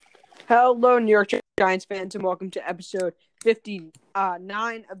Hello, New York Giants fans, and welcome to episode 59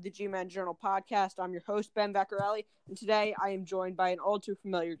 of the G-Man Journal podcast. I'm your host, Ben Vaccarelli, and today I am joined by an all too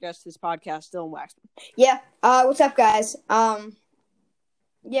familiar guest to this podcast, Dylan Waxman. What's up, guys?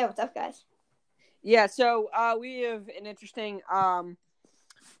 What's up, guys? So we have an interesting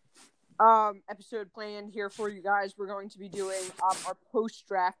episode planned here for you guys. We're going to be doing our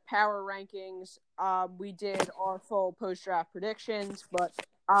post-draft power rankings. We did our full post-draft predictions, but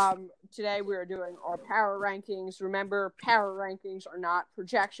today we are doing our power rankings. Remember, power rankings are not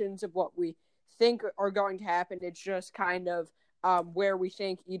projections of what we think are going to happen. It's just kind of where we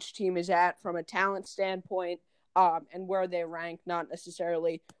think each team is at from a talent standpoint, and where they rank, not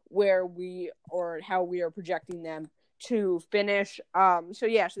necessarily where we or how we are projecting them to finish. So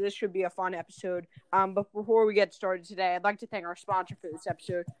this should be a fun episode. But before we get started today, I'd like to thank our sponsor for this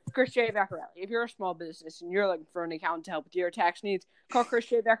episode, Chris J. Vaccarelli. If you're a small business and you're looking for an accountant to help with your tax needs, call Chris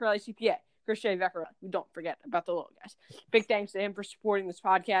J. Vaccarelli CPA. Chris J. Vaccarelli. Don't forget about the little guys. Big thanks to him for supporting this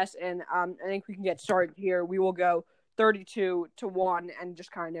podcast, and I think we can get started here. We will go 32-1 and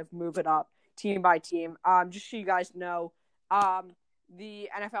just kind of move it up team by team. Just so you guys know, the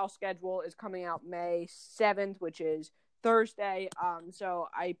NFL schedule is coming out May 7th, which is Thursday. So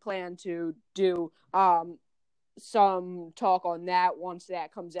I plan to do some talk on that once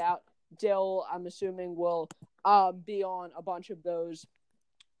that comes out. Dill, I'm assuming, will be on a bunch of those.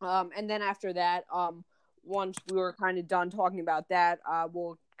 And then after that, once we were kind of done talking about that,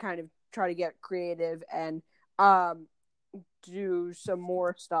 we'll kind of try to get creative and do some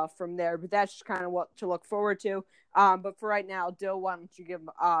more stuff from there. But that's just kind of what to look forward to. But for right now, Dill, why don't you give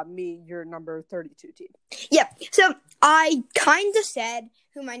me your number 32 team? Yeah, so I kind of said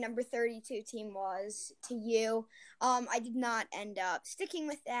who my number 32 team was to you. I did not end up sticking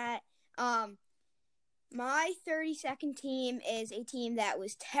with that. My 32nd team is a team that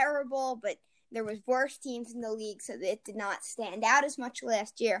was terrible, but there was worse teams in the league, so it did not stand out as much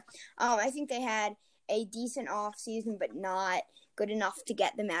last year. I think they had a decent offseason, but not good enough to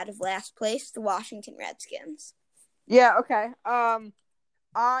get them out of last place, the Washington Redskins. Yeah, okay.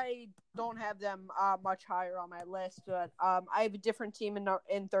 I don't have them much higher on my list, but I have a different team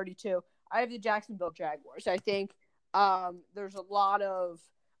in 32. I have the Jacksonville Jaguars. I think there's a lot of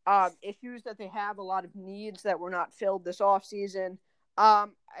issues that they have, a lot of needs that were not filled this offseason. I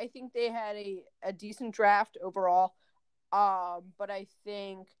think they had a decent draft overall, but I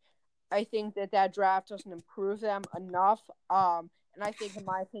think that draft doesn't improve them enough. And I think, in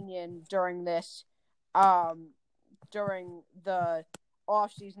my opinion, during the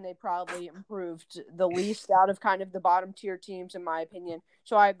offseason, they probably improved the least out of kind of the bottom tier teams, in my opinion.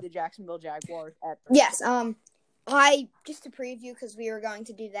 So I have the Jacksonville Jaguars at 32. Yes, I just to preview, because we were going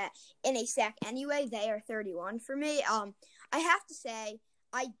to do that in a sec anyway, they are 31 for me. I have to say,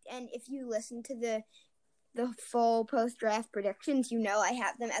 and if you listen to the full post-draft predictions, you know I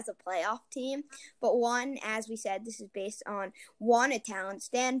have them as a playoff team. But one, as we said, this is based on, one, a talent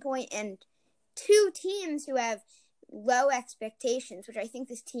standpoint, and two, teams who have low expectations, which I think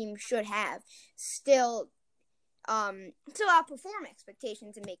this team should have, still outperform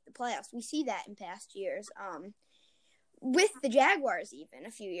expectations and make the playoffs. We see that in past years. With the Jaguars, even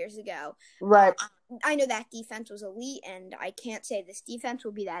a few years ago. Right. I know that defense was elite, and I can't say this defense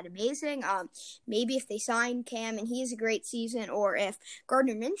will be that amazing. Maybe if they sign Cam and he has a great season, or if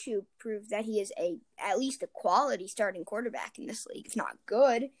Gardner Minshew proves that he is at least a quality starting quarterback in this league, if not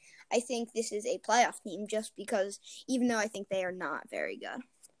good, I think this is a playoff team, just because, even though I think they are not very good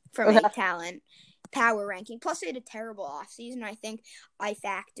from a talent power ranking. Plus, they had a terrible offseason. I think I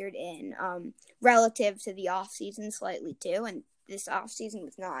factored in relative to the offseason slightly too, and this offseason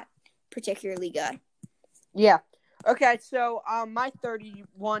was not particularly good. Yeah. Okay, so my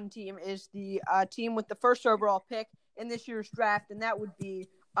 31 team is the team with the first overall pick in this year's draft, and that would be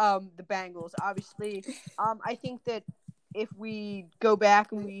the Bengals. Obviously, I think that if we go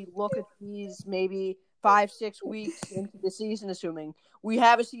back and we look at these maybe 5-6 weeks into the season, assuming we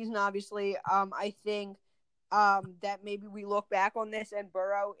have a season, obviously, I think that maybe we look back on this and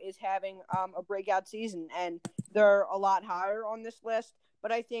Burrow is having a breakout season, and they're a lot higher on this list.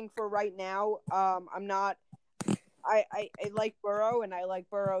 But I think for right now, I'm not. I like Burrow, and I like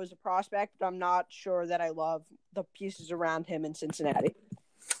Burrow as a prospect, but I'm not sure that I love the pieces around him in Cincinnati.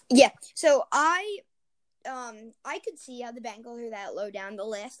 Yeah, so I could see how the Bengals are that low down the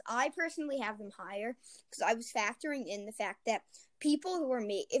list. I personally have them higher because I was factoring in the fact that people who are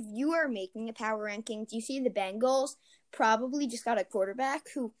if you are making a power ranking, you see the Bengals probably just got a quarterback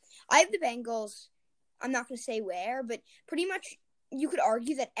who I have the Bengals. I'm not going to say where, but pretty much you could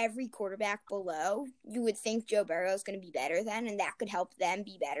argue that every quarterback below, you would think Joe Burrow is going to be better than, and that could help them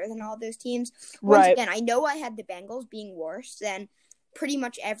be better than all those teams. Once Right. again, I know I had the Bengals being worse than pretty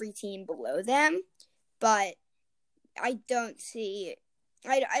much every team below them, but I don't see.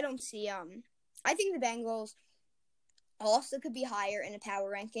 I don't see. I think the Bengals also could be higher in the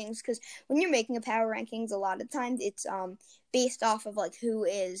power rankings, because when you're making a power rankings, a lot of times it's based off of like who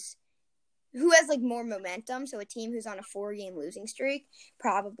has like more momentum. So a team who's on a 4-game losing streak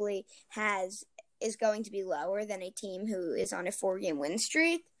probably is going to be lower than a team who is on a 4-game win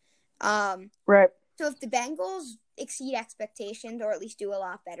streak. Right. So if the Bengals exceed expectations, or at least do a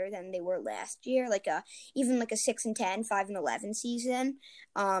lot better than they were last year, even like a 6-10, 5-11 season,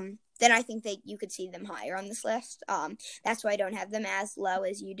 then I think that you could see them higher on this list. That's why I don't have them as low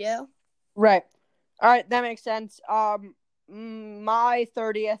as you do. Right. All right, that makes sense. My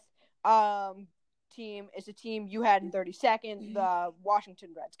 30th team is a team you had in 32nd, the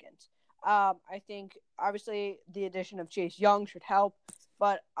Washington Redskins. I think obviously the addition of Chase Young should help,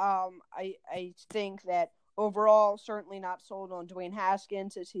 but I think that overall, certainly not sold on Dwayne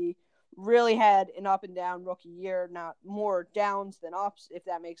Haskins, as he really had an up and down rookie year, not more downs than ups, if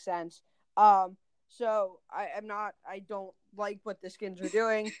that makes sense. So I don't like what the Skins are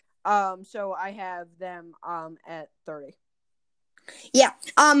doing. So I have them at 30. Yeah.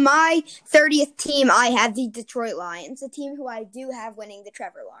 My 30th team, I have the Detroit Lions, a team who I do have winning the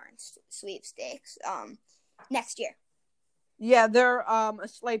Trevor Lawrence sweepstakes next year. Yeah, they're a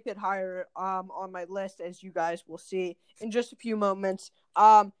slight bit higher on my list, as you guys will see in just a few moments.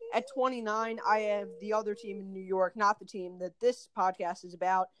 At 29, I have the other team in New York, not the team that this podcast is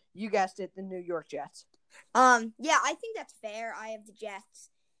about. You guessed it, the New York Jets. Yeah, I think that's fair. I have the Jets.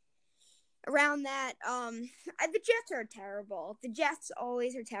 Around that, the Jets are terrible. The Jets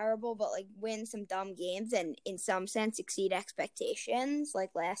always are terrible, but like win some dumb games and in some sense exceed expectations, like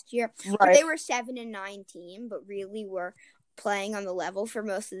last year. Right. But they were 7-9 team, but really were playing on the level for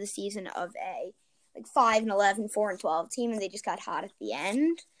most of the season of a 5-11, 4-12 team, and they just got hot at the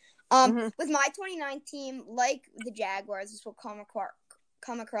end. With my 29 team, like the Jaguars, this will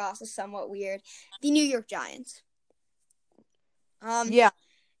come across as somewhat weird. The New York Giants. Yeah.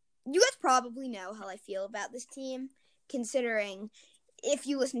 You guys probably know how I feel about this team, considering if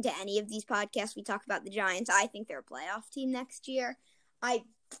you listen to any of these podcasts, we talk about the Giants. I think they're a playoff team next year. I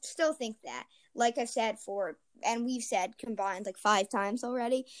still think that, like I've said and we've said combined 5 times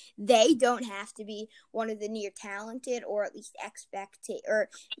already, they don't have to be one of the near talented or at least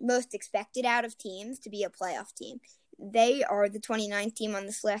most expected out of teams to be a playoff team. They are the 29th team on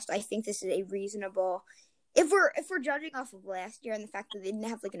this list. I think this is a reasonable. If we're judging off of last year and the fact that they didn't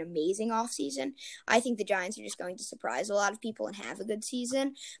have an amazing offseason, I think the Giants are just going to surprise a lot of people and have a good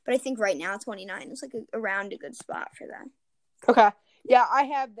season. But I think right now 29 is around a good spot for them. Okay. Yeah, I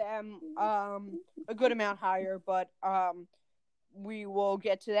have them a good amount higher, but we will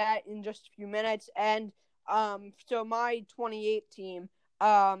get to that in just a few minutes. And so my 28th team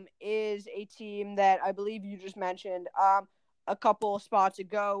is a team that I believe you just mentioned a couple of spots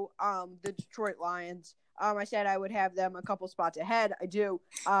ago, the Detroit Lions. I said I would have them a couple spots ahead. I do.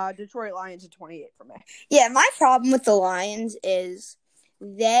 Detroit Lions at 28 for me. Yeah, my problem with the Lions is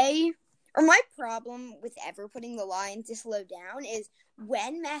my problem with ever putting the Lions this low down is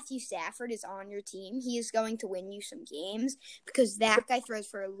when Matthew Stafford is on your team, he is going to win you some games because that guy throws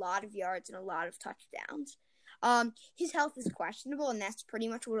for a lot of yards and a lot of touchdowns. His health is questionable, and that's pretty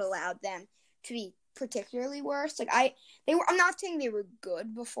much what allowed them to be particularly worse. I'm not saying they were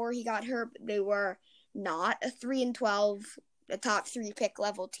good before he got hurt, but they were not a 3-12, a top 3 pick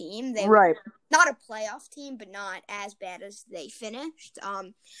level team. They were not a playoff team, but not as bad as they finished.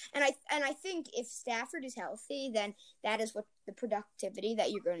 And I think if Stafford is healthy, then that is what the productivity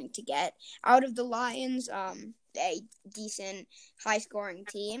that you're going to get out of the Lions. A decent high scoring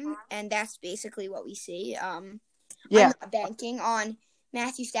team, and that's basically what we see. I'm not banking on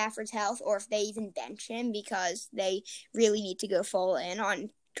Matthew Stafford's health, or if they even bench him, because they really need to go full in on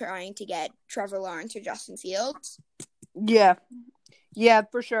trying to get Trevor Lawrence or Justin Fields. Yeah,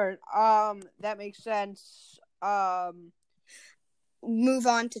 for sure. That makes sense. Move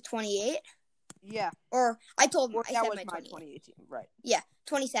on to 28. Yeah. Or I said my 28 team, right? Yeah,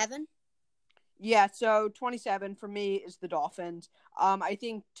 27. Yeah, so 27 for me is the Dolphins. I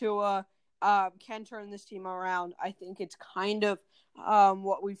think Tua can turn this team around. I think it's kind of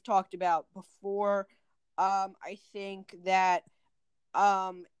what we've talked about before. I think that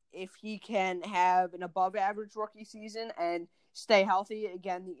if he can have an above-average rookie season and stay healthy,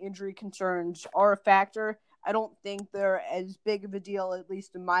 again, the injury concerns are a factor. I don't think they're as big of a deal, at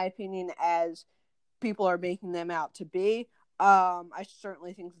least in my opinion, as people are making them out to be. I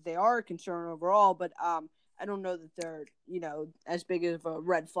certainly think that they are a concern overall, but I don't know that they're, as big of a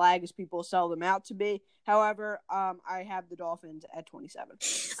red flag as people sell them out to be. However, I have the Dolphins at 27.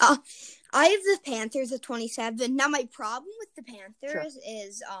 I have the Panthers at 27. Now, my problem with the Panthers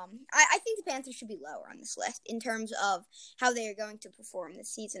is I think the Panthers should be lower on this list in terms of how they are going to perform this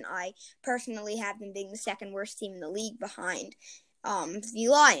season. I personally have them being the second worst team in the league behind the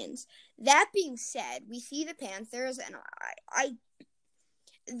Lions. That being said, we see the Panthers, and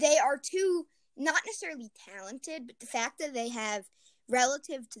they are too, not necessarily talented, but the fact that they have,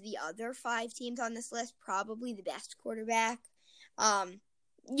 relative to the other 5 teams on this list, probably the best quarterback.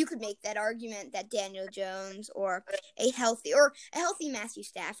 You could make that argument that Daniel Jones or a healthy Matthew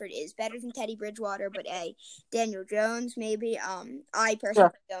Stafford is better than Teddy Bridgewater, but a Daniel Jones maybe. I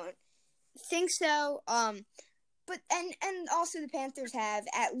personally don't think so. But also the Panthers have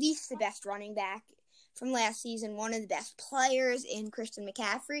at least the best running back from last season, one of the best players in Christian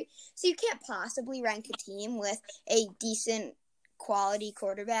McCaffrey. So you can't possibly rank a team with a decent quality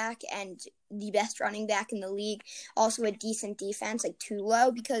quarterback and the best running back in the league, also a decent defense, like too low,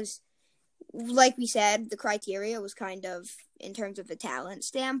 because like we said, the criteria was kind of in terms of the talent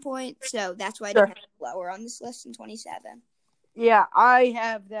standpoint. So that's why they have lower on this list in 27. Yeah, I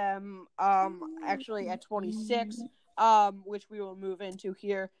have them actually at 26, which we will move into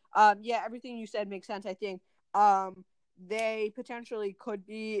here. Yeah, everything you said makes sense. I think they potentially could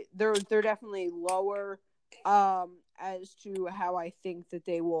be they're definitely lower as to how I think that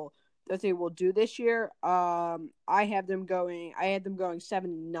they will do this year. I had them going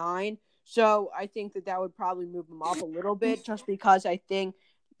 7-9. So I think that would probably move them up a little bit, just because I think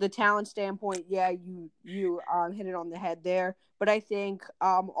the talent standpoint, yeah, you hit it on the head there. But I think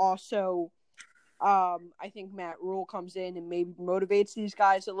also I think Matt Rule comes in and maybe motivates these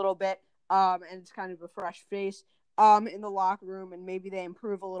guys a little bit. And it's kind of a fresh face in the locker room, and maybe they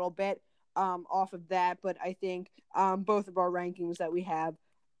improve a little bit off of that. But I think both of our rankings that we have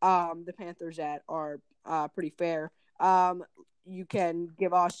the Panthers at are pretty fair. You can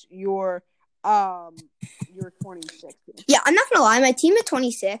give us your 26. Yeah, I'm not gonna lie, my team at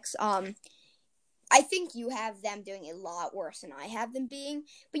 26. I think you have them doing a lot worse than I have them being.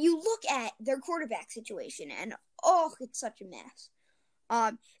 But you look at their quarterback situation, and it's such a mess.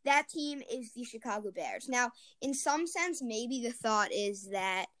 That team is the Chicago Bears. Now, in some sense, maybe the thought is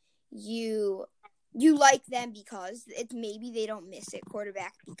that you like them because maybe they don't miss it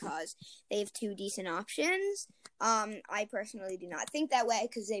quarterback because they have 2 decent options. I personally do not think that way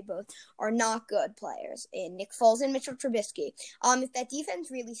because they both are not good players in Nick Foles and Mitchell Trubisky. If that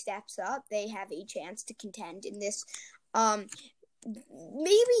defense really steps up, they have a chance to contend in this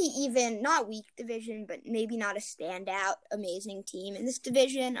maybe even not weak division, but maybe not a standout amazing team in this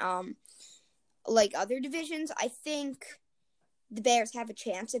division. Like other divisions, I think the Bears have a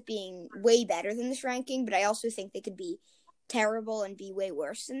chance at being way better than this ranking, but I also think they could be terrible and be way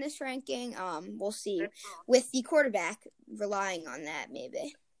worse than this ranking. We'll see with the quarterback relying on that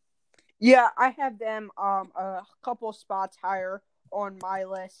maybe. Yeah, I have them a couple spots higher on my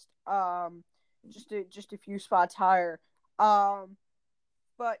list. Just a few spots higher.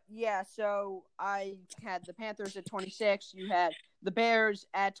 But yeah, so I had the Panthers at 26. You had the Bears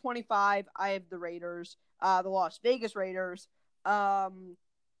at 25. I have the Raiders, the Las Vegas Raiders.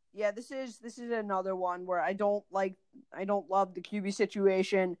 Yeah, this is another one where I don't love the QB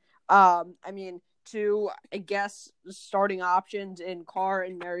situation. I mean, I guess starting options in Carr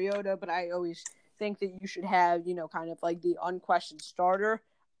and Mariota, but I always think that you should have, kind of like the unquestioned starter,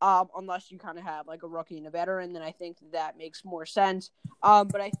 unless you kind of have like a rookie and a veteran, then I think that makes more sense.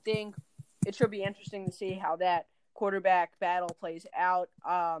 But I think it should be interesting to see how that quarterback battle plays out.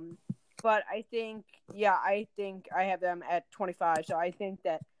 But I think I have them at 25, so I think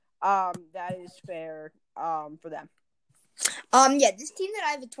that that is fair for them. Yeah, this team that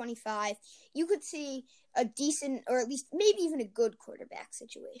I have at 25, you could see a decent, or at least maybe even a good quarterback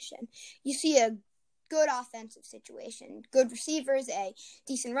situation. You see a good offensive situation, good receivers, a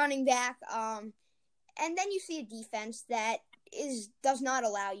decent running back, and then you see a defense that does not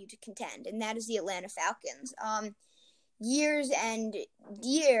allow you to contend, and that is the Atlanta Falcons. Years and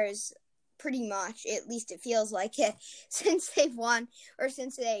years, pretty much, at least it feels like it, since they've won, or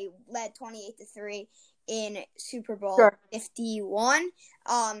since they led 28-3 in Super Bowl 51.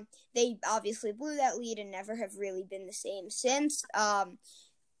 They obviously blew that lead and never have really been the same since.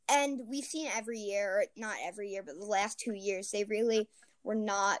 And we've seen every year, or not every year, but the last 2 years, they really were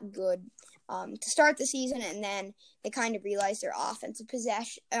not good to start the season, and then they kind of realized their offensive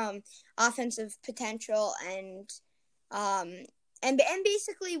potential, and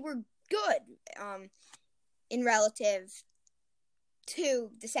basically were good in relative to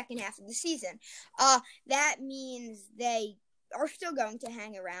the second half of the season. That means they are still going to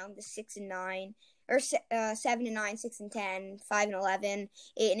hang around the 6-9 or 7-9, 6-10, 5-11,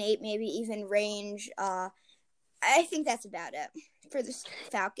 8-8, maybe even range. I think that's about it for the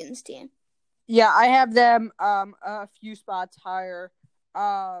Falcons team. Yeah, I have them a few spots higher.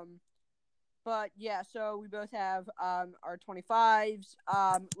 But yeah, so we both have our 25s.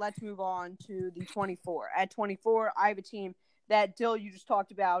 Let's move on to the 24. At 24, I have a team that Dill, you just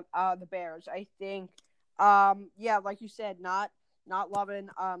talked about, the Bears. I think yeah, like you said, not loving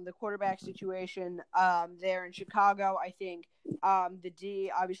the quarterback situation there in Chicago. I think the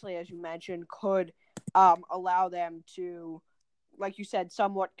D, obviously, as you mentioned, could allow them to, like you said,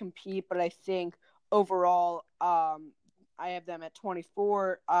 somewhat compete, but I think overall I have them at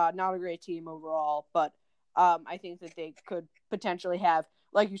 24. Not a great team overall, but I think that they could potentially have,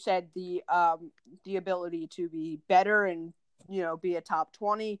 like you said, the ability to be better and, you know, be a top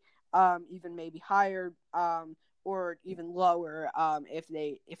 20, even maybe higher, or even lower if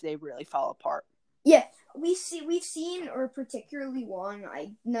they really fall apart. Yeah, we've seen, or particularly one,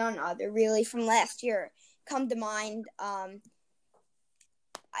 none other really from last year come to mind.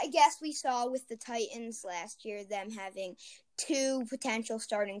 I guess we saw with the Titans last year them having two potential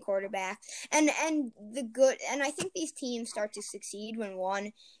starting quarterbacks, and I think these teams start to succeed when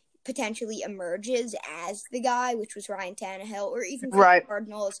one potentially emerges as the guy, which was Ryan Tannehill, or even for the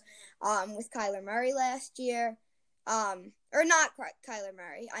Cardinals with Kyler Murray last year. Or not Kyler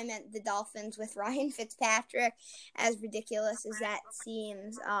Murray. I meant the Dolphins with Ryan Fitzpatrick. As ridiculous as that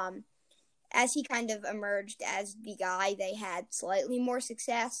seems, as he kind of emerged as the guy, they had slightly more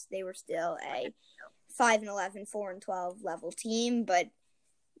success. They were still a 5-11, 4-12 level team, but,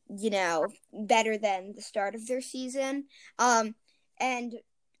 you know, better than the start of their season. And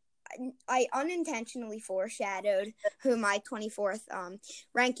I unintentionally foreshadowed who my 24th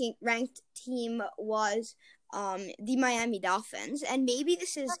ranked team was, the Miami Dolphins. And maybe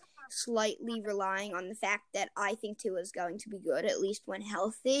this is slightly relying on the fact that I think Tua is going to be good, at least when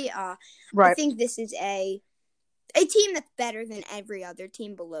healthy. I think this is a team that's better than every other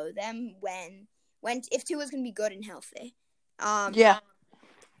team below them when if Tua is going to be good and healthy. Yeah.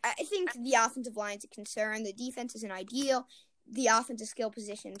 I think the offensive line is a concern. The defense isn't ideal. The offensive skill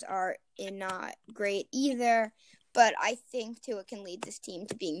positions are not great either. But I think Tua can lead this team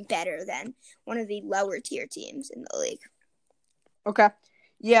to being better than one of the lower tier teams in the league. Okay.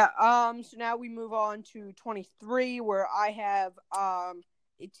 Yeah. So now we move on to 23, where I have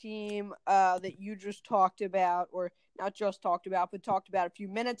a team that you just talked about, or not just talked about, but talked about a few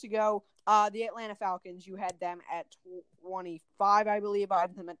minutes ago. The Atlanta Falcons. You had them at 25, I believe. I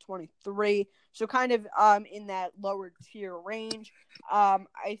had them at 23. So kind of in that lower tier range.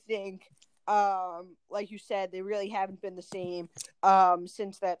 I think. Like you said, they really haven't been the same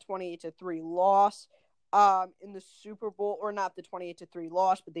since that 28-3 loss in the Super Bowl, or not the 28-3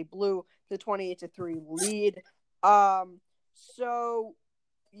 loss, but they blew the 28-3 lead. So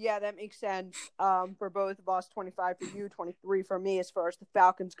yeah, that makes sense for both of us. 25 for you, 23 for me as far as the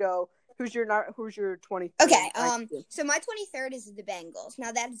Falcons go. Who's your 23rd? Okay, so my 23rd is the Bengals.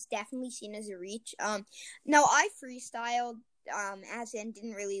 Now that is definitely seen as a reach. Now I freestyled, as in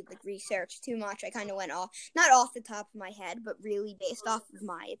didn't really research too much. I kind of went not off the top of my head, but really based off of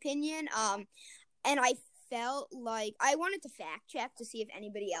my opinion. And I felt like I wanted to fact check to see if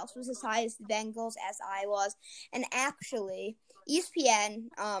anybody else was as high as the Bengals as I was. And actually, ESPN,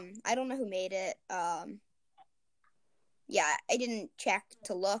 I don't know who made it. Yeah, I didn't check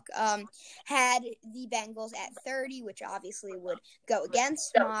to look. Had the Bengals at 30, which obviously would go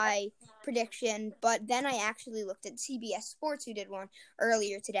against my prediction. But then I actually looked at CBS Sports, who did one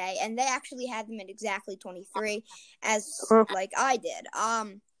earlier today, and they actually had them at exactly 23, as like I did.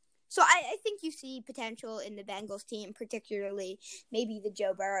 So I think you see potential in the Bengals team, particularly maybe the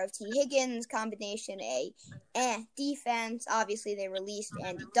Joe Burrow, T. Higgins combination, defense. Obviously, they released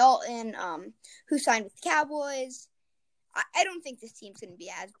Andy Dalton, who signed with the Cowboys. I don't think this team's going to be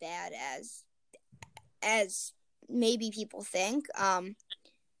as bad as maybe people think.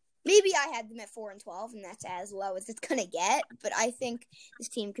 Maybe I had them at 4-12, and that's as low as it's going to get. But I think this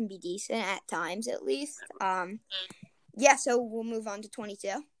team can be decent at times, at least. Yeah. So we'll move on to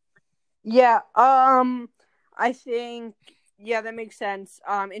 22. Yeah. I think that makes sense.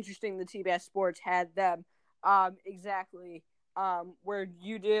 Interesting. The CBS Sports had them exactly where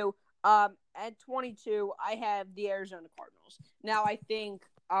you do. At 22, I have the Arizona Cardinals. Now, I think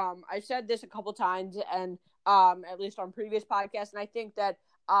I've said this a couple times, and at least on previous podcasts, and I think that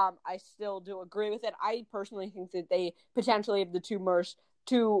I still do agree with it. I personally think that they potentially have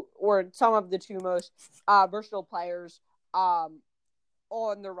some of the two most versatile players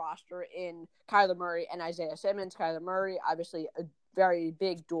on the roster in Kyler Murray and Isaiah Simmons. Kyler Murray, obviously a very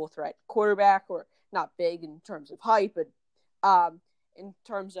big dual threat quarterback, or not big in terms of height, but in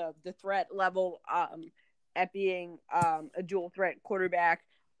terms of the threat level at being a dual threat quarterback.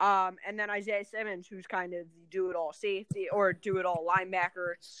 And then Isaiah Simmons, who's kind of the do-it-all safety or do-it-all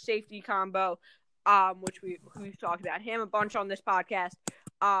linebacker safety combo, which we've talked about him a bunch on this podcast.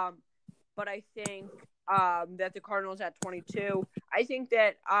 But I think that the Cardinals at 22, I think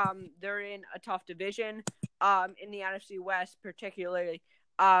that they're in a tough division in the NFC West, particularly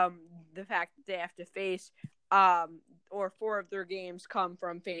the fact that they have to face or 4 of their games come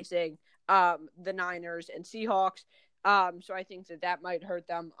from facing the Niners and Seahawks. So I think that might hurt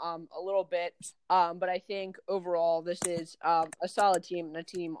them a little bit. But I think overall this is a solid team and a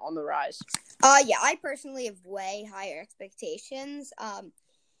team on the rise. Yeah, I personally have way higher expectations.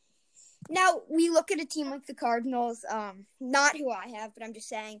 Now, we look at a team like the Cardinals, not who I have, but I'm just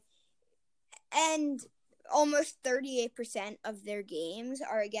saying, and almost 38% of their games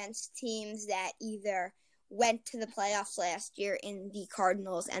are against teams that either went to the playoffs last year in the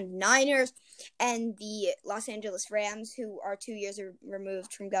Cardinals and Niners, and the Los Angeles Rams, who are 2 years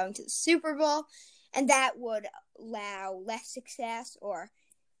removed from going to the Super Bowl, and that would allow less success or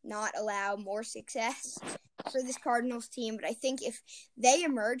not allow more success for this Cardinals team. But I think if they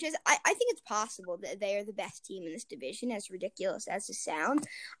emerge as, I think it's possible that they are the best team in this division, as ridiculous as it sounds.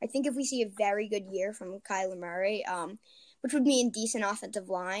 I think if we see a very good year from Kyler Murray, which would mean decent offensive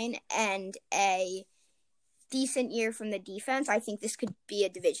line and a decent year from the defense, I think this could be a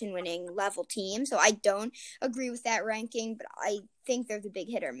division-winning level team. So I don't agree with that ranking, but I think they're the big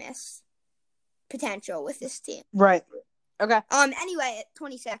hit or miss potential with this team. Right. Okay. Anyway, at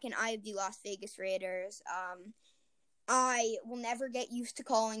 22nd, I have the Las Vegas Raiders. I will never get used to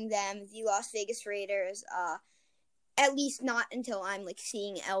calling them the Las Vegas Raiders. At least not until I'm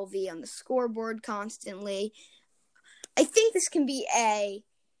seeing LV on the scoreboard constantly. I think this can be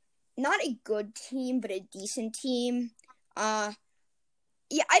not a good team, but a decent team. Yeah, I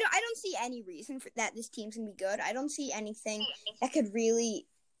don't see any reason for that this team's gonna be good. I don't see anything that could really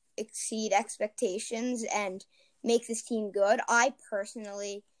exceed expectations and make this team good. I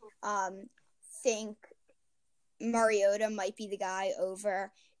personally think Mariota might be the guy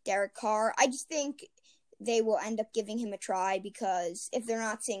over Derek Carr. I just think they will end up giving him a try, because if they're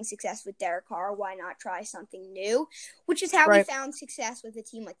not seeing success with Derek Carr, why not try something new? Which is how we found success with a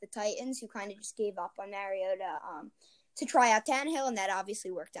team like the Titans, who kind of just gave up on Mariota to try out Tannehill, and that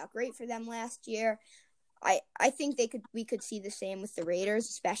obviously worked out great for them last year. I think we could see the same with the Raiders,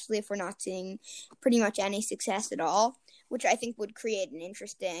 especially if we're not seeing pretty much any success at all, which I think would create an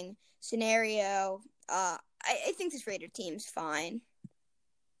interesting scenario. I think this Raider team's fine.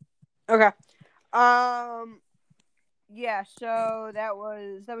 Okay. Yeah, so that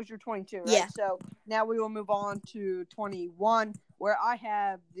was your 22, right? Yeah. So now we will move on to 21, where I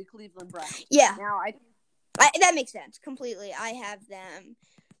have the Cleveland Browns. Yeah. Now that makes sense completely. I have them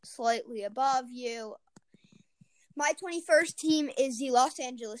slightly above you. My 21st team is the Los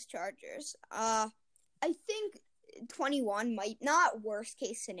Angeles Chargers. I think 21 might not worst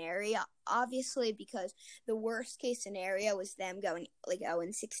case scenario, obviously, because the worst case scenario is them going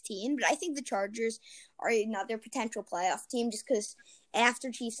 0-16. But I think the Chargers are another potential playoff team, just because after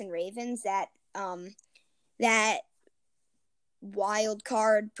Chiefs and Ravens, that wild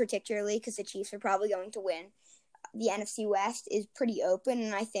card, particularly because the Chiefs are probably going to win the NFC West, is pretty open,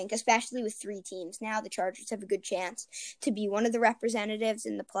 and I think, especially with 3 teams now, the Chargers have a good chance to be one of the representatives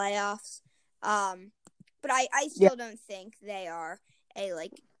in the playoffs. But I still don't think they are a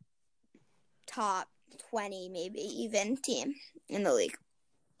top 20, maybe even team in the league.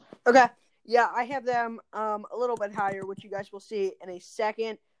 Okay. Yeah, I have them a little bit higher, which you guys will see in a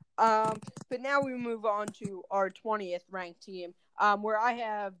second. But now we move on to our 20th ranked team, where I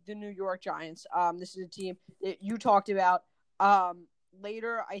have the New York Giants. This is a team that you talked about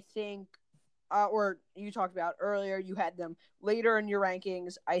later, I think, or you talked about earlier. You had them later in your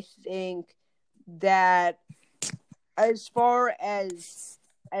rankings. I think that as far as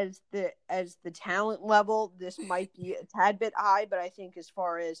the talent level, this might be a tad bit high, but I think as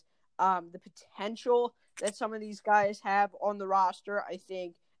far as the potential that some of these guys have on the roster, I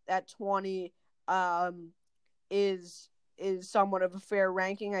think that 20 is somewhat of a fair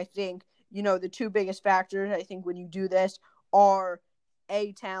ranking. I think, the 2 biggest factors, I think, when you do this are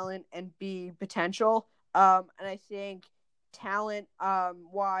A, talent, and B, potential. And I think talent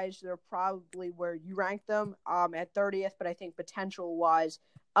wise, they're probably where you rank them at 30th, but I think potential wise,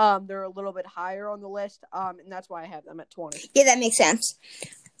 they're a little bit higher on the list, and that's why I have them at 20. Yeah, that makes sense.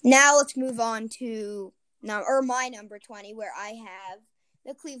 Now let's move on to my number 20, where I have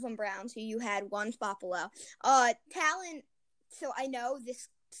the Cleveland Browns, who you had one spot below. Talent. So I know this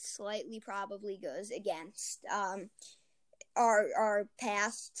slightly probably goes against our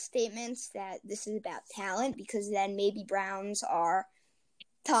past statements that this is about talent, because then maybe Browns are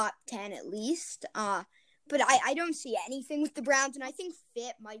top 10 at least. But I don't see anything with the Browns, and I think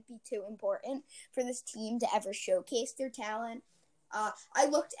fit might be too important for this team to ever showcase their talent. I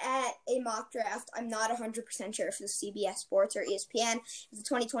looked at a mock draft. I'm not 100% sure if it was CBS Sports or ESPN. It was the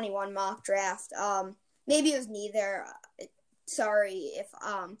 2021 mock draft. Maybe it was neither. Sorry if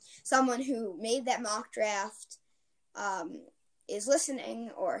someone who made that mock draft is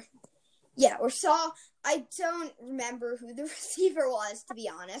listening or saw. I don't remember who the receiver was, to be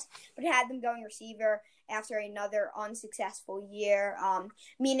honest, but it had them going receiver after another unsuccessful year,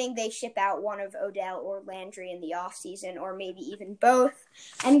 meaning they ship out one of Odell or Landry in the offseason, or maybe even both,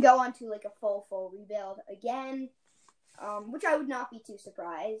 and go on to like a full rebuild again, which I would not be too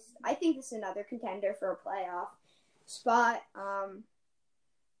surprised. I think this is another contender for a playoff spot.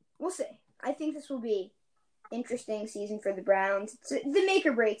 We'll see. I think this will be interesting season for the Browns. It's the make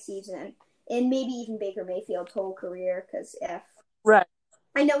or break season, and maybe even Baker Mayfield's whole career, because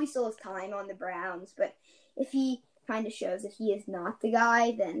I know he still has time on the Browns, but if he kind of shows that he is not the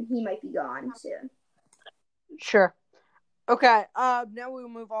guy, then he might be gone soon. Sure. Okay, now we'll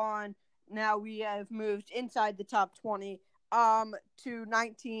move on. Now we have moved inside the top 20 to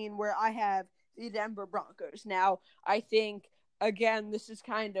 19, where I have the Denver Broncos. Now, I think, again, this is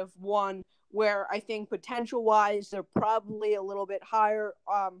kind of one where I think potential-wise they're probably a little bit higher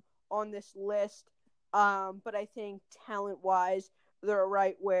on this list, but I think talent-wise they're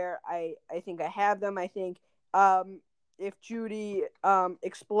right where I think I have them. I think if Judy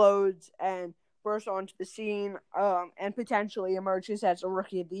explodes and bursts onto the scene and potentially emerges as a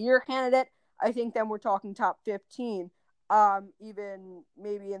Rookie of the Year candidate, I think then we're talking top 15, even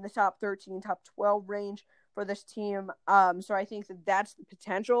maybe in the top 13, top 12 range for this team. So I think that that's the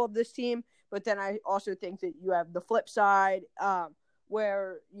potential of this team. But then I also think that you have the flip side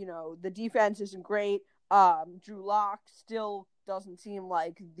where, the defense isn't great. Drew Lock still doesn't seem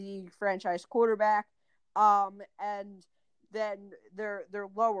like the franchise quarterback. And then they're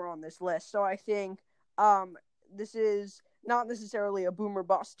lower on this list. So I think this is not necessarily a boom or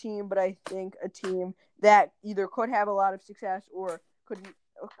bust team, but I think a team that either could have a lot of success or could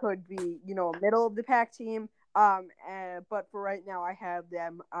be, a middle of the pack team. But for right now, I have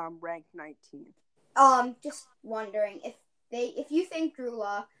them ranked 19. Just wondering if you think Drew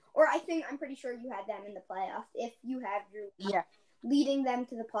Lock, or I'm pretty sure you had them in the playoffs. If you have Drew Lock leading them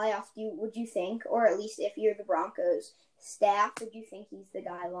to the playoffs, would you think, or at least if you're the Broncos staff, would you think he's the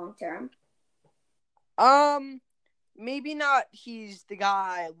guy long term? Maybe not he's the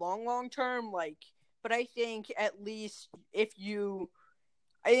guy long term, but I think at least if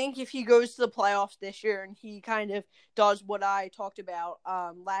he goes to the playoffs this year and he kind of does what I talked about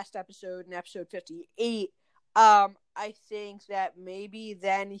last episode in episode 58, I think that maybe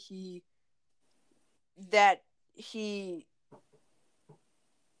then he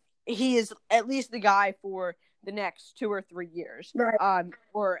is at least the guy for the next 2 or 3 years, right?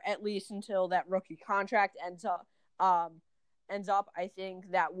 Or at least until that rookie contract ends up. I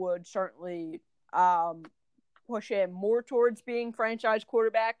think that would certainly push him more towards being franchise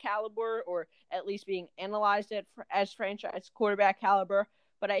quarterback caliber, or at least being analyzed as franchise quarterback caliber.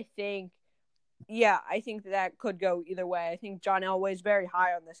 But I think that could go either way. I think John Elway is very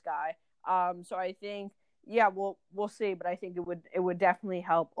high on this guy. So I think, we'll see. But I think it would definitely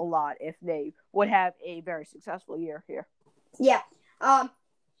help a lot if they would have a very successful year here. Yeah.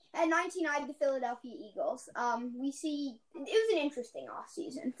 At 19, I had the Philadelphia Eagles. We see it was an interesting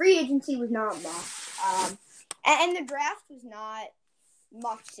offseason. Free agency was not much. And the draft was not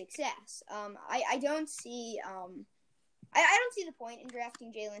much success. I don't see I don't see the point in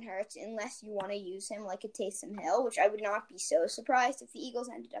drafting Jalen Hurts unless you want to use him like a Taysom Hill, which I would not be so surprised if the Eagles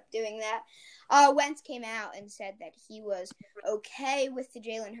ended up doing that. Wentz came out and said that he was okay with the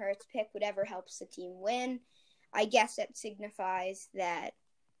Jalen Hurts pick, whatever helps the team win. I guess that signifies that.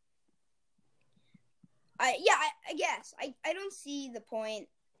 I guess. I don't see the point,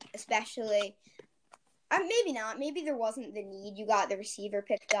 especially. Maybe not. Maybe there wasn't the need. You got the receiver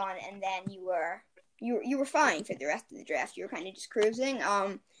picked on, and then you were fine for the rest of the draft. You were kind of just cruising.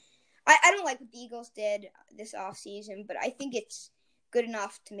 I don't like what the Eagles did this offseason, but I think it's good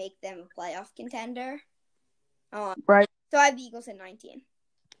enough to make them a playoff contender. Right. So I have the Eagles at 19.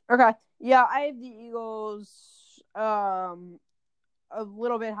 Okay. Yeah, I have the Eagles a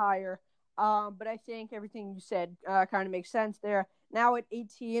little bit higher. But I think everything you said kind of makes sense there. Now at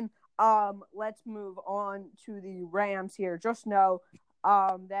 18, let's move on to the Rams here. Just know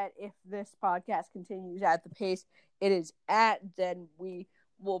that if this podcast continues at the pace it is at, then we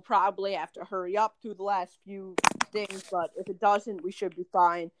will probably have to hurry up through the last few things. But if it doesn't, we should be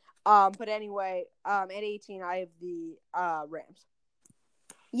fine. But anyway, at 18, I have the Rams.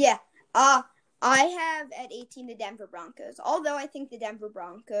 Yeah. I have at 18 the Denver Broncos. Although I think the Denver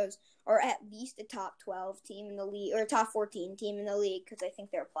Broncos are at least a top 12 team in the league, or a top 14 team in the league, because I think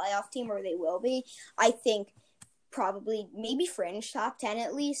they're a playoff team, or they will be. I think probably maybe fringe top 10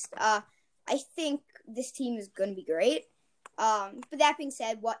 at least. I think this team is going to be great. But that being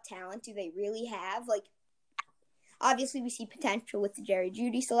said, what talent do they really have? Like, obviously we see potential with the Jerry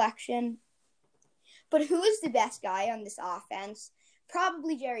Jeudy selection. But who is the best guy on this offense?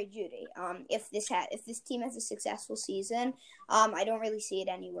 Probably Jerry Jeudy. If this team has a successful season, I don't really see it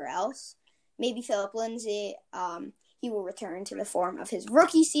anywhere else. Maybe Philip Lindsay. He will return to the form of his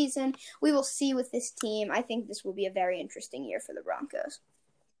rookie season. We will see with this team. I think this will be a very interesting year for the Broncos.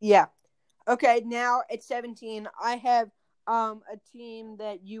 Yeah. Okay, now at 17, I have a team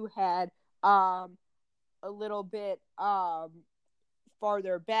that you had a little bit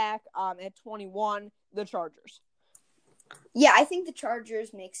farther back. At 21, the Chargers. Yeah, I think the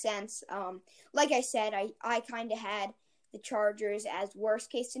Chargers make sense. Like I said, I kind of had the Chargers as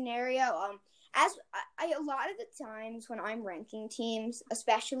worst case scenario. As a lot of the times when I'm ranking teams,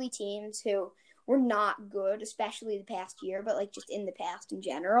 especially teams who were not good, especially the past year, but like just in the past in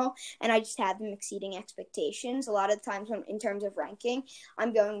general, and I just had them exceeding expectations. A lot of the times when, in terms of ranking,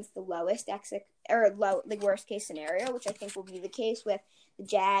 I'm going with the the worst case scenario, which I think will be the case with the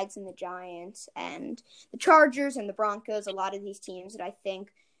Jags and the Giants and the Chargers and the Broncos. A lot of these teams that I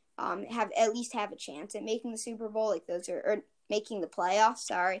think have a chance at making the Super Bowl, like those are making the playoffs.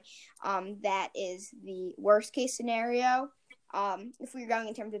 Sorry, that is the worst case scenario. If we're going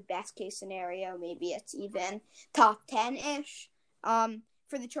in terms of best case scenario, maybe it's even top 10-ish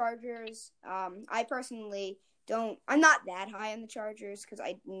for the Chargers. I personally I'm not that high on the Chargers because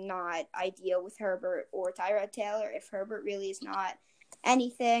I deal with Herbert or Tyrod Taylor if Herbert really is not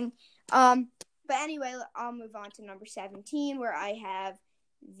anything. But anyway, I'll move on to number 17 where I have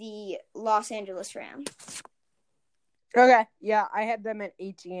the Los Angeles Rams. Okay, yeah, I had them at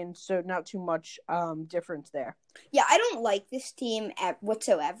 18, so not too much difference there. Yeah, I don't like this team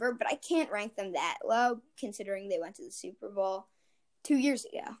whatsoever, but I can't rank them that low considering they went to the Super Bowl 2 years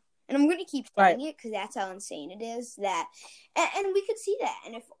ago. And I'm going to keep saying it because that's how insane it is. And we could see that.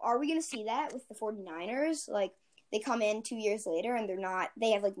 And are we going to see that with the 49ers? Like, they come in 2 years later and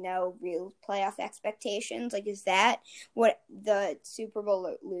they have like no real playoff expectations. Like, is that what the Super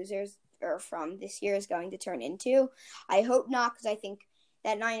Bowl losers from this year is going to turn into? I hope not, because I think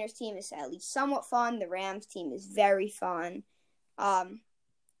that Niners team is at least somewhat fun. The Rams team is very fun. I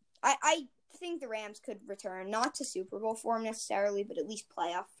think the Rams could return, not to Super Bowl form necessarily, but at least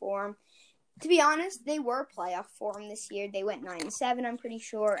playoff form. To be honest, they were playoff form this year. They went 9-7, I'm pretty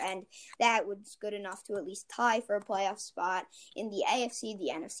sure, and that was good enough to at least tie for a playoff spot in the AFC.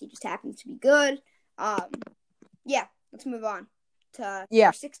 The NFC just happens to be good. Yeah, let's move on to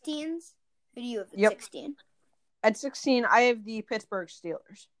 16s. Who do you have at 16? At 16, I have the Pittsburgh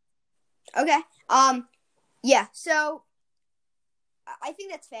Steelers. Okay. Yeah, so I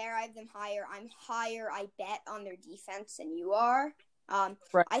think that's fair. I have them higher. I'm higher, I bet, on their defense than you are.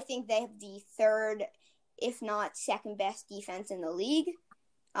 Right. I think they have the third, if not second best defense in the league.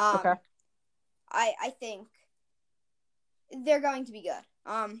 Okay. I think they're going to be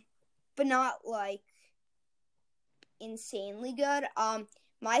good. But not like insanely good.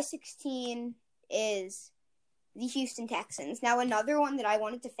 My 16 is the Houston Texans. Now, another one that I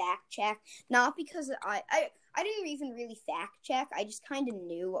wanted to fact check, not because I didn't even really fact check. I just kind of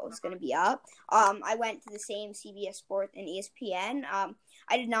knew what was going to be up. I went to the same CBS Sports and ESPN.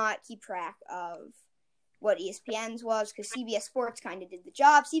 I did not keep track of what ESPN's was because CBS Sports kind of did the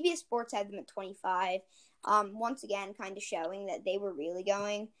job. CBS Sports had them at 25. Once again, kind of showing that they were really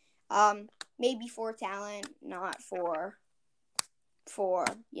going maybe for talent, not for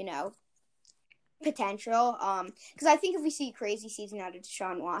potential. Because I think if we see a crazy season out of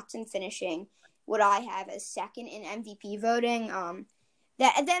Deshaun Watson finishing what I have as second in MVP voting,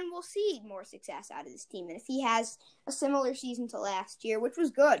 then we'll see more success out of this team. And if he has a similar season to last year, which was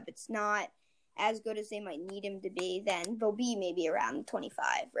good, but it's not as good as they might need him to be, then they'll be maybe around the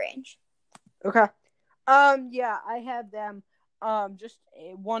 25 range. Okay. Yeah, I have them just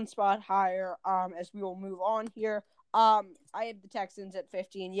one spot higher as we will move on here. I have the Texans at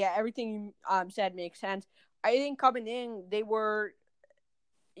 15. Yeah, everything you said makes sense. I think coming in, they were,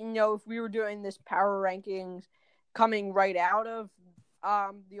 if we were doing this power rankings coming right out of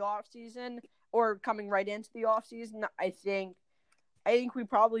the offseason or coming right into the offseason, I think I think we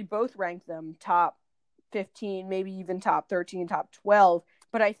probably both rank them top 15, maybe even top 13, top 12.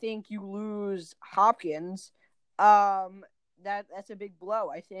 But I think you lose Hopkins. That's a big blow.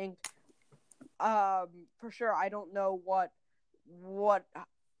 I think for sure. I don't know what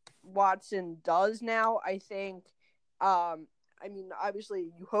Watson does now. I think I mean,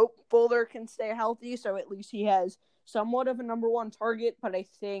 obviously you hope Fuller can stay healthy, so at least he has somewhat of a number one target, but I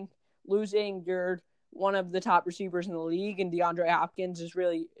think losing your one of the top receivers in the league and DeAndre Hopkins is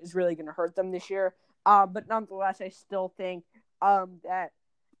really going to hurt them this year. But nonetheless, I still think that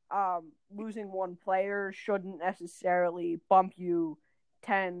losing one player shouldn't necessarily bump you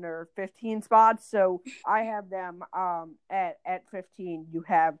 10 or 15 spots. So I have them at 15. You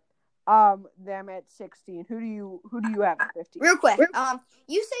have them at 16. Who do you have at 15? Real quick,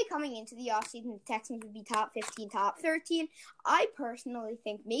 you say coming into the offseason the Texans would be top 15, top 13. I personally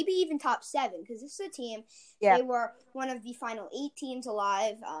think maybe even top 7 because this is a team. Yeah. They were one of the final 8 teams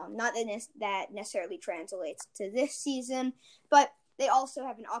alive. Not that necessarily translates to this season, but they also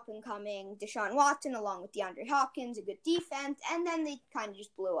have an up-and-coming Deshaun Watson along with DeAndre Hopkins, a good defense, and then they kind of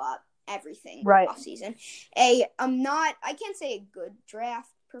just blew up everything offseason. I can't say a good draft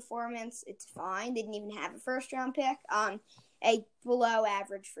performance. It's fine. They didn't even have a first-round pick. A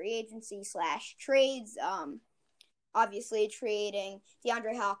below-average free agency / trades. Obviously trading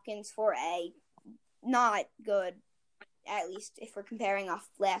DeAndre Hopkins for a not good, at least if we're comparing off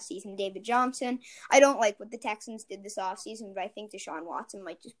last season, David Johnson. I don't like what the Texans did this offseason, but I think Deshaun Watson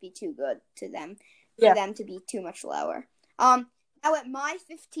might just be too good to them for them to be too much lower. Now at my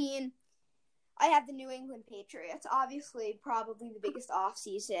 15, I have the New England Patriots. Obviously, probably the biggest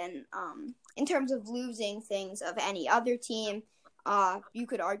offseason in terms of losing things of any other team. You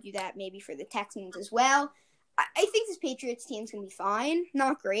could argue that maybe for the Texans as well. I think this Patriots team is going to be fine.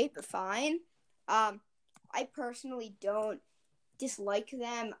 Not great, but fine. I personally don't dislike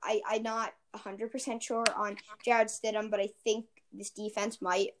them. I'm not 100% sure on Jarrett Stidham, but I think this defense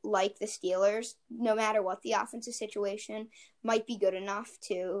might, like the Steelers, no matter what the offensive situation, might be good enough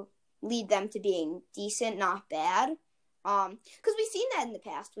to lead them to being decent, not bad. Because we've seen that in the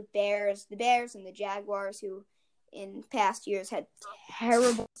past with the Bears and the Jaguars, who in past years had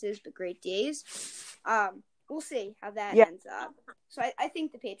terrible but great days. We'll see how that ends up. So I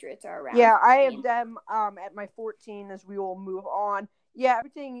think the Patriots are around. Yeah, 15. I have them at my 14 as we will move on. Yeah,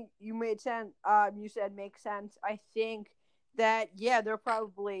 everything you said makes sense. I think that they're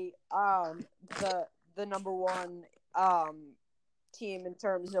probably the number one team in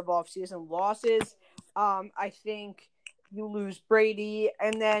terms of off-season losses. I think you lose Brady,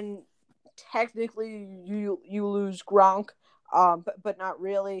 and then technically you lose Gronk, but not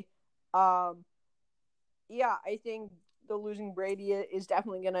really. I think the losing Brady is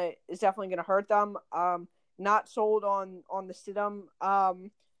definitely gonna hurt them. Not sold on the Stidham,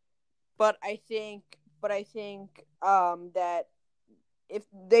 but I think that if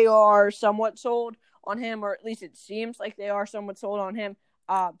they are somewhat sold on him, or at least it seems like they are somewhat sold on him,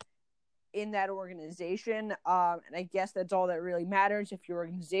 in that organization, and I guess that's all that really matters if your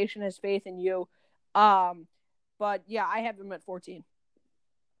organization has faith in you. But yeah, I have them at 14.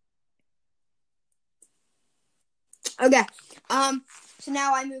 Okay. So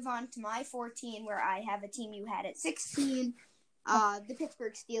now I move on to my 14, where I have a team you had at 16, the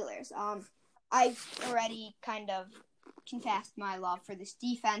Pittsburgh Steelers. I've already kind of confessed my love for this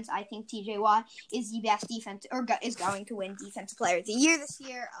defense. I think TJ Watt is the best defense, or is going to win Defensive Player of the Year this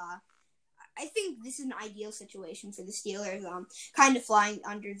year. I think this is an ideal situation for the Steelers, kind of flying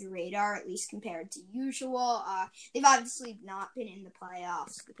under the radar, at least compared to usual. They've obviously not been in the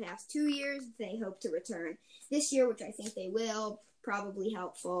playoffs the past 2 years. They hope to return this year, which I think they will. Probably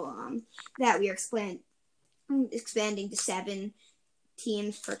helpful that we are expanding to 7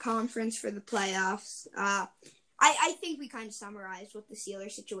 teams per conference for the playoffs. I think we kind of summarized what the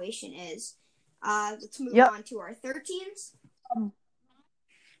Steelers situation is. Let's move on to our 13s.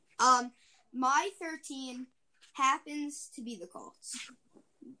 My 13 happens to be the Colts.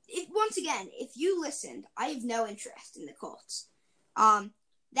 Once again, if you listened, I have no interest in the Colts.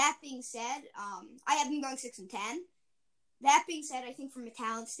 That being said, I have them going 6-10. That being said, I think from a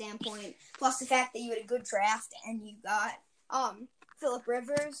talent standpoint, plus the fact that you had a good draft and you got Phillip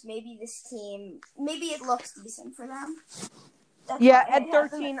Rivers, maybe it looks decent for them. At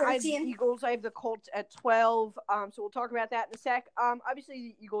 13, I have the Eagles. I have the Colts at 12. So we'll talk about that in a sec. Obviously,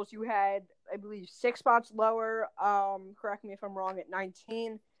 the Eagles, you had, I believe, 6 spots lower. Correct me if I'm wrong, at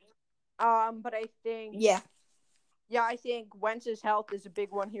 19. But I think... I think Wentz's health is a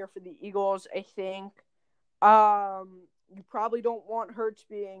big one here for the Eagles. I think you probably don't want Hurts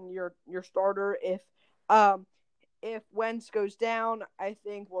being your starter if if Wentz goes down, I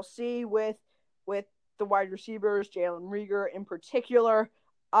think we'll see with the wide receivers, Jalen Reagor in particular.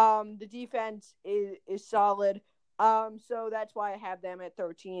 The defense is solid. So that's why I have them at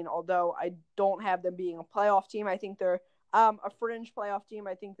 13. Although I don't have them being a playoff team, I think they're a fringe playoff team.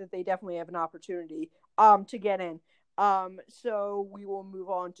 I think that they definitely have an opportunity to get in. So we will move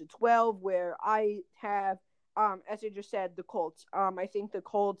on to 12, where I have, as I just said, the Colts. I think the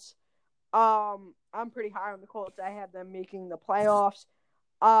Colts. I'm pretty high on the Colts. I have them making the playoffs.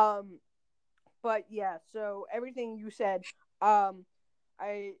 But yeah, so everything you said,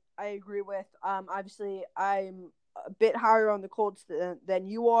 I agree with. Obviously, I'm a bit higher on the Colts than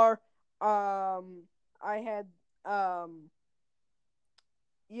you are. I had, I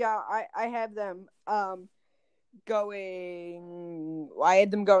have them going. I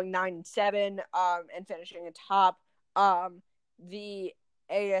had them going 9-7, and finishing atop the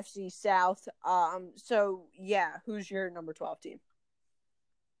AFC South. So yeah, who's your number 12 team?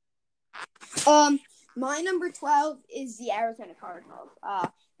 My number 12 is the Arizona Cardinals.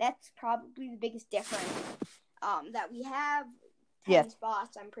 That's probably the biggest difference that we have. 10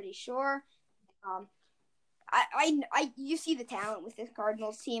 spots, I'm pretty sure. You see the talent with this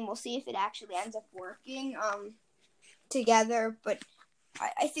Cardinals team. We'll see if it actually ends up working together, but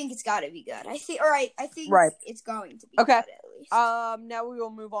I think it's got to be good. I think it's going to be good at least. Now we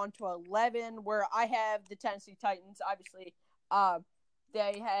will move on to 11, where I have the Tennessee Titans. Obviously,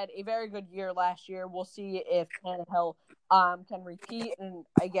 they had a very good year last year. We'll see if Tannehill can repeat, and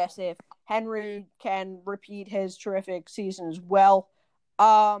I guess if Henry can repeat his terrific season as well.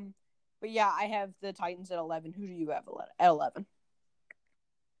 But yeah, I have the Titans at 11. Who do you have at 11?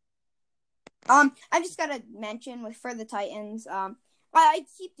 I just gotta mention for the Titans, I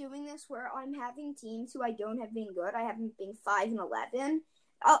keep doing this where I'm having teams who I don't have being good. I have them being 5-11.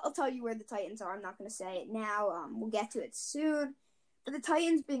 I'll tell you where the Titans are. I'm not gonna say it now. We'll get to it soon. But the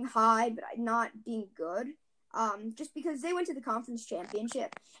Titans being high, but not being good. Just because they went to the conference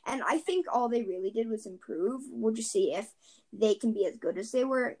championship, and I think all they really did was improve. We'll just see if they can be as good as they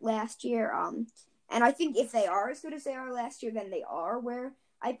were last year. And I think if they are as good as they are last year, then they are where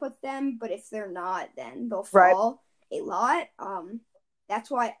I put them. But if they're not, then they'll fall a lot. That's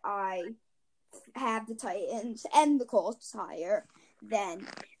why I have the Titans and the Colts higher than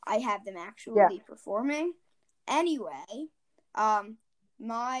I have them actually performing. Anyway,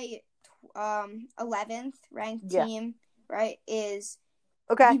 my 11th ranked team, right, is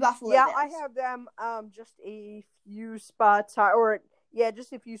the Buffalo Bills. I have them just a few spots higher,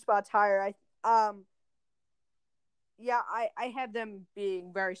 just a few spots higher. I have them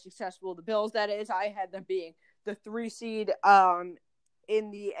being very successful. The Bills, that is. I had them being the 3 seed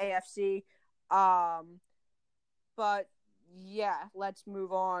in the AFC. But yeah, let's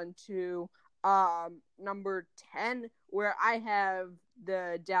move on to number 10, where I have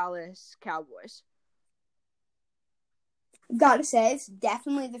the Dallas Cowboys. Gotta say, it's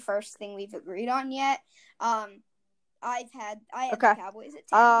definitely the first thing we've agreed on yet. I had the Cowboys at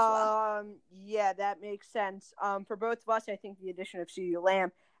 10 as well. Yeah, that makes sense. For both of us, I think the addition of CeeDee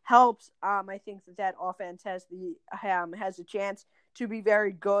Lamb helps. I think that offense has a chance to be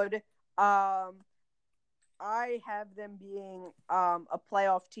very good. I have them being a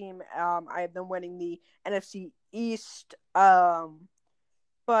playoff team. I have them winning the NFC East.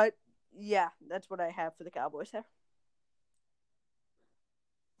 But yeah, that's what I have for the Cowboys there.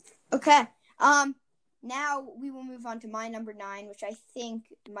 Okay. Now we will move on to my number 9, which I think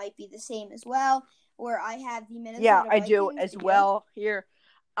might be the same as well, where I have the Minnesota Vikings. I do as well here.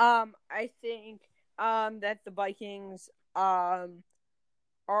 I think that the Vikings are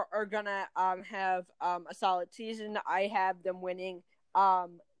gonna have a solid season. I have them winning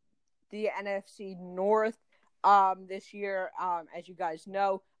the NFC North this year. As you guys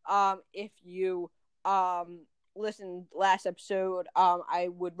know, if you listened last episode, I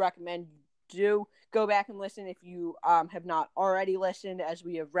would recommend you do go back and listen if you have not already listened, as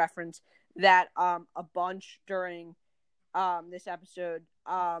we have referenced that a bunch during this episode.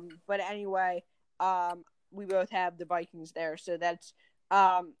 But anyway, we both have the Vikings there, so that's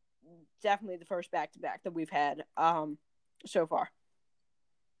definitely the first back-to-back that we've had so far.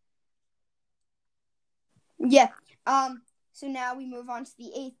 Yeah. So now we move on to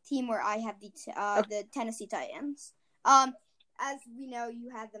the 8th team, where I have the Tennessee Titans. As we know, you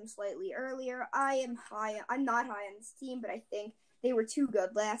had them slightly earlier. I'm not high on this team, but I think they were too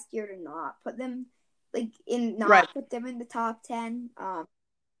good last year to not put them put them in the top 10.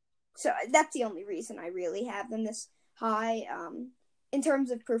 So that's the only reason I really have them this high. In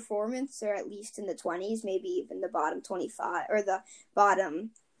terms of performance, they're at least in the 20s, maybe even the bottom 25 or the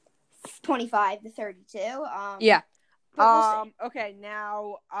bottom 25 to 32. Yeah. But we'll see. Okay,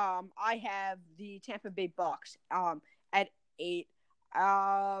 now I have the Tampa Bay Bucks at 8.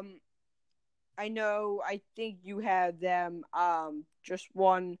 I think you have them just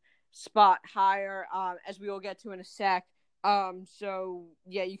one spot higher, as we will get to in a sec. So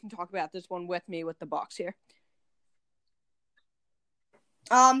yeah, you can talk about this one with me with the Bucks here.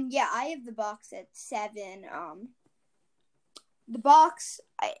 Yeah, I have the Bucks at 7. The Bucks,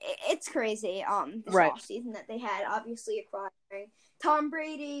 it's crazy. This offseason that they had, obviously acquiring Tom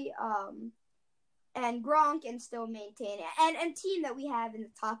Brady, and Gronk, and still maintain it, and team that we have in the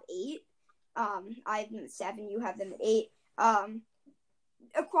top 8. I have them at 7. You have them at 8.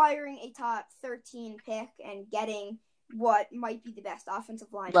 Acquiring a top 13 pick and getting what might be the best offensive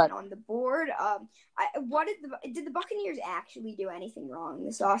lineman on the board. Did the Buccaneers actually do anything wrong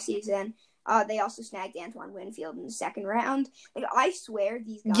this offseason? They also snagged Antoine Winfield in the second round. Like, I swear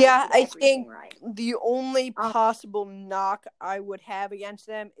these guys did everything right. The only possible knock I would have against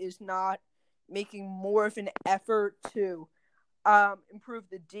them is not making more of an effort to improve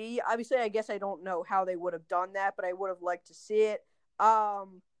the D. Obviously, I guess I don't know how they would have done that, but I would have liked to see it.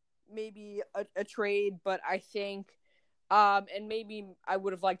 Maybe a trade, but I think and maybe I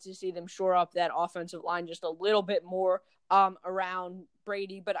would have liked to see them shore up that offensive line just a little bit more around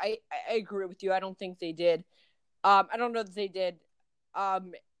Brady, but I agree with you. I don't think they did. I don't know that they did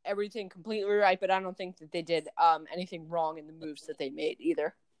everything completely right, but I don't think that they did anything wrong in the moves that they made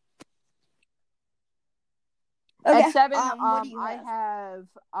either. Okay. At 7, what do you I have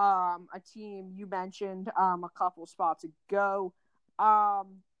a team you mentioned a couple spots ago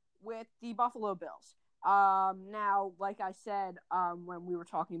with the Buffalo Bills. Now, like I said, when we were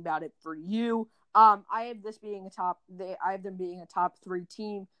talking about it for you, I have this being I have them being a top 3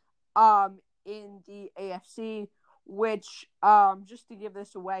 team, in the AFC, which, just to give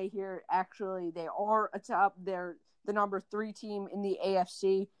this away here, actually, they are they're the number 3 team in the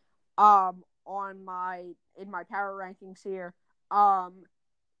AFC, in my power rankings here.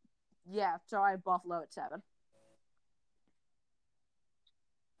 Yeah, so I have Buffalo at 7.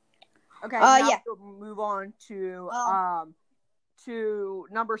 Okay, now we'll move on to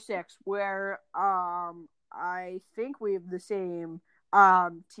number 6, where I think we have the same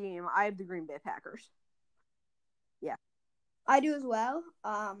team. I have the Green Bay Packers. Yeah, I do as well.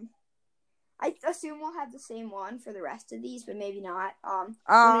 I assume we'll have the same one for the rest of these, but maybe not. Want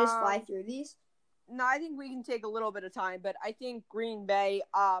to just fly through these? No, I think we can take a little bit of time, but I think Green Bay.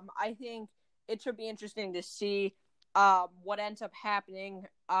 I think it should be interesting to see what ends up happening.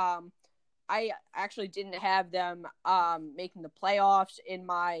 I actually didn't have them making the playoffs in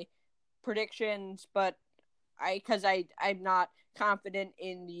my predictions, but I'm not confident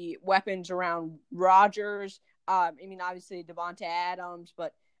in the weapons around Rodgers. I mean, obviously Devonta Adams,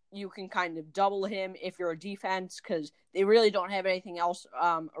 but you can kind of double him if you're a defense because they really don't have anything else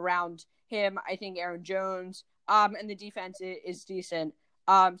around him. I think Aaron Jones and the defense is decent.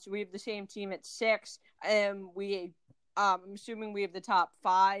 So we have the same team at 6, and I'm assuming we have the top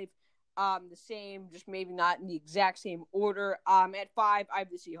 5. The same, just maybe not in the exact same order. At 5, I have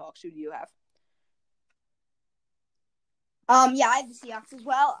the Seahawks. Who do you have? Yeah, I have the Seahawks as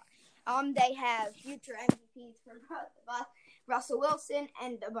well. They have future MVPs for Russell Wilson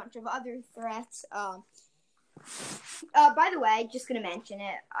and a bunch of other threats. By the way, just gonna mention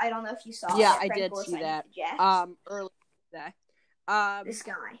it. I don't know if you saw. Yeah, I did see that. Earlier today. This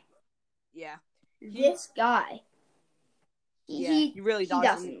guy. Yeah. This guy. He really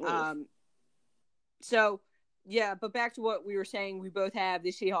doesn't. He doesn't leave. So, yeah, but back to what we were saying, we both have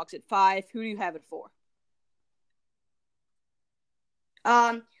the Seahawks at 5. Who do you have it for?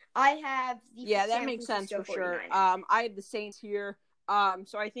 I have the that makes sense for sure. I have the Saints here.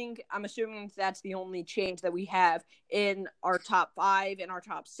 So I'm assuming that's the only change that we have in our top 5 and our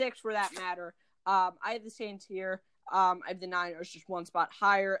top 6 for that matter. I have the Saints here. I have the Niners just one spot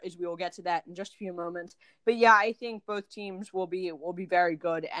higher, as we will get to that in just a few moments. But yeah, I think both teams will be very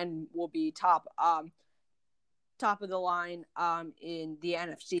good and will be top of the line in the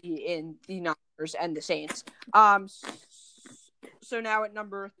NFC in the Niners and the Saints. So now at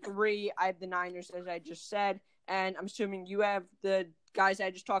number 3, I have the Niners, as I just said, and I'm assuming you have the guys I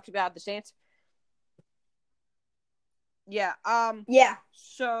just talked about, the Saints. Yeah. Yeah.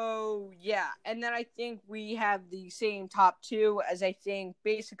 So, yeah. And then I think we have the same top 2, as I think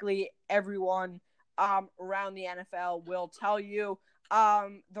basically everyone around the NFL will tell you.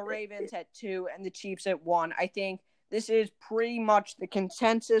 The Ravens at 2 and the Chiefs at 1. I think this is pretty much the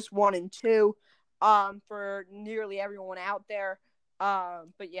consensus 1 and 2 for nearly everyone out there.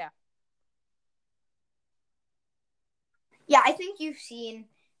 But yeah. Yeah, I think you've seen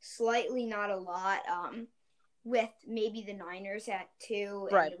slightly, not a lot. With maybe the Niners at 2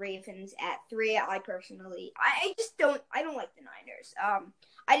 and Right. the Ravens at 3. I just don't like the Niners.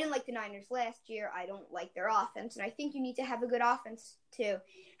 I didn't like the Niners last year. I don't like their offense, and I think you need to have a good offense to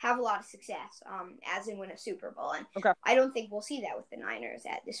have a lot of success, as in win a Super Bowl. And Okay. I don't think we'll see that with the Niners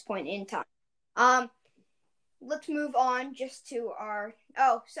at this point in time. Let's move on just to our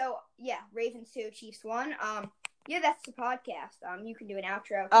Ravens 2, Chiefs 1. Yeah, that's the podcast. You can do an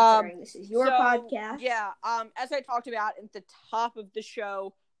outro considering this is your podcast. Yeah, as I talked about at the top of the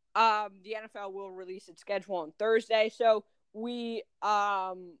show, the NFL will release its schedule on Thursday. So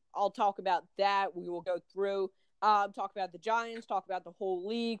I'll talk about that. We will go through, talk about the Giants, talk about the whole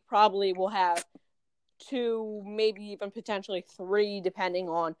league. Probably we'll have 2, maybe even potentially 3, depending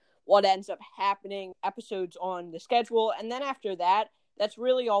on what ends up happening, episodes on the schedule. And then after that, that's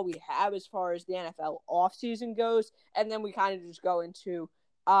really all we have as far as the NFL offseason goes. And then we kind of just go into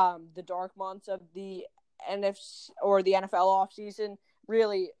the dark months of the NFC or the NFL offseason.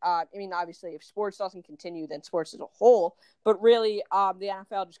 Really, obviously, if sports doesn't continue, then sports as a whole. But really, the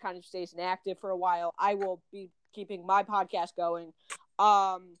NFL just kind of stays inactive for a while. I will be keeping my podcast going.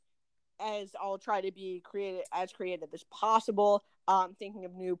 As I'll try to be as creative as possible. Thinking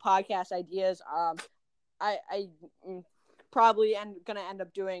of new podcast ideas. I probably going to end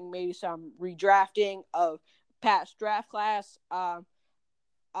up doing maybe some redrafting of past draft class.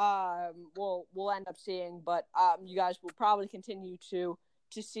 We'll end up seeing, but you guys will probably continue to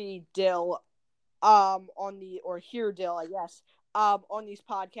see Dill hear Dill, I guess, on these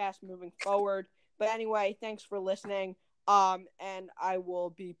podcasts moving forward. But anyway, thanks for listening. And I will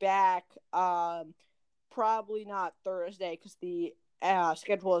be back probably not Thursday because the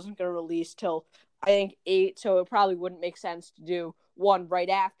schedule isn't going to release till I think 8, so it probably wouldn't make sense to do one right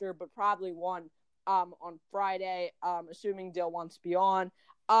after, but probably one on Friday, assuming Dill wants to be on.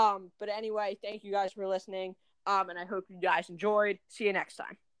 But anyway, thank you guys for listening, and I hope you guys enjoyed. See you next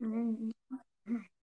time. Mm-hmm.